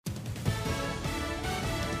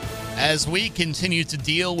As we continue to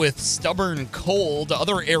deal with stubborn cold,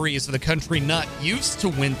 other areas of the country not used to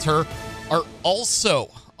winter are also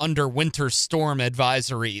under winter storm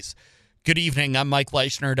advisories. Good evening, I'm Mike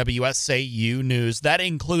Leischner, WSAU News. That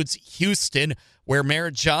includes Houston, where Mayor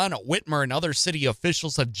John Whitmer and other city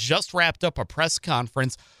officials have just wrapped up a press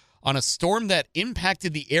conference on a storm that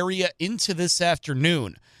impacted the area into this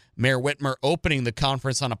afternoon. Mayor Whitmer opening the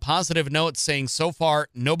conference on a positive note, saying so far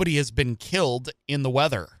nobody has been killed in the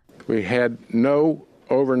weather. We had no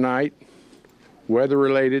overnight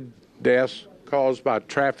weather-related deaths caused by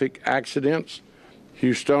traffic accidents.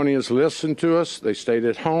 Houstonians listened to us. They stayed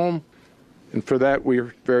at home, and for that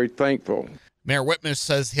we're very thankful. Mayor Whitmer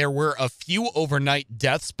says there were a few overnight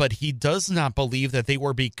deaths, but he does not believe that they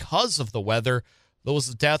were because of the weather.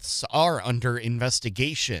 Those deaths are under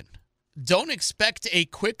investigation. Don't expect a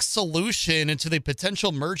quick solution to the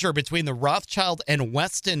potential merger between the Rothschild and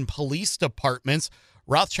Weston police departments.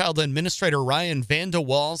 Rothschild Administrator Ryan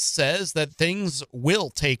Vandewall says that things will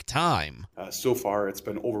take time. So far, it's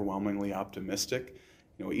been overwhelmingly optimistic.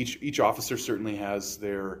 You know, each officer certainly has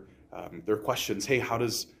their questions. Hey, how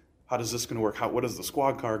does this going to work? What is the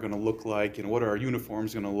squad car going to look like? And what are our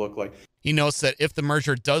uniforms going to look like? He notes that if the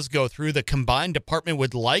merger does go through, the combined department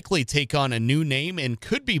would likely take on a new name and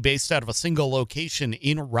could be based out of a single location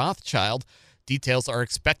in Rothschild. Details are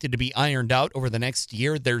expected to be ironed out over the next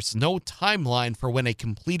year. There's no timeline for when a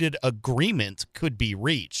completed agreement could be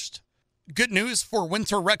reached. Good news for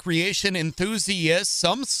winter recreation enthusiasts.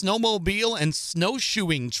 Some snowmobile and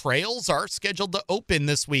snowshoeing trails are scheduled to open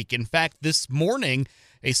this week. In fact, this morning,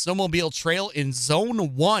 a snowmobile trail in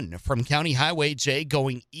Zone 1 from County Highway J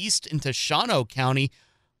going east into Shawano County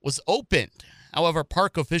was opened. However,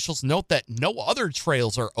 park officials note that no other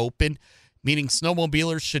trails are open, meaning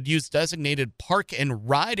snowmobilers should use designated park and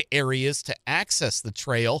ride areas to access the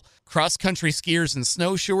trail. Cross-country skiers and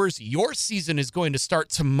snowshoers, your season is going to start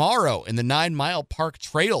tomorrow in the 9 Mile Park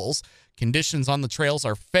trails. Conditions on the trails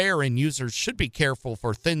are fair, and users should be careful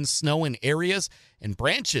for thin snow in areas and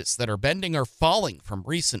branches that are bending or falling from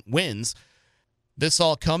recent winds. This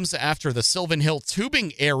all comes after the Sylvan Hill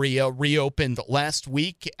tubing area reopened last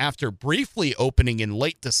week after briefly opening in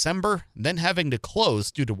late December, then having to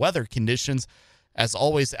close due to weather conditions. As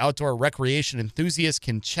always, outdoor recreation enthusiasts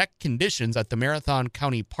can check conditions at the Marathon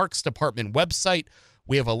County Parks Department website.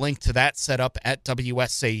 We have a link to that set up at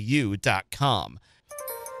WSAU.com.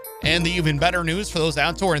 And the even better news for those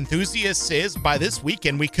outdoor enthusiasts is by this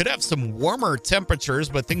weekend, we could have some warmer temperatures,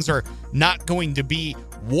 but things are not going to be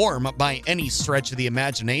warm by any stretch of the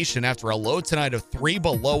imagination. After a low tonight of 3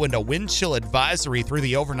 below and a wind chill advisory through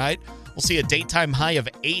the overnight, we'll see a daytime high of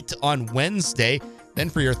 8 on Wednesday.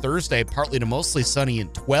 Then for your Thursday, partly to mostly sunny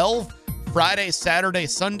and 12. Friday, Saturday,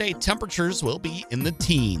 Sunday, temperatures will be in the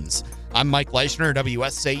teens. I'm Mike Leischner,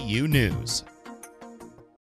 WSAU News.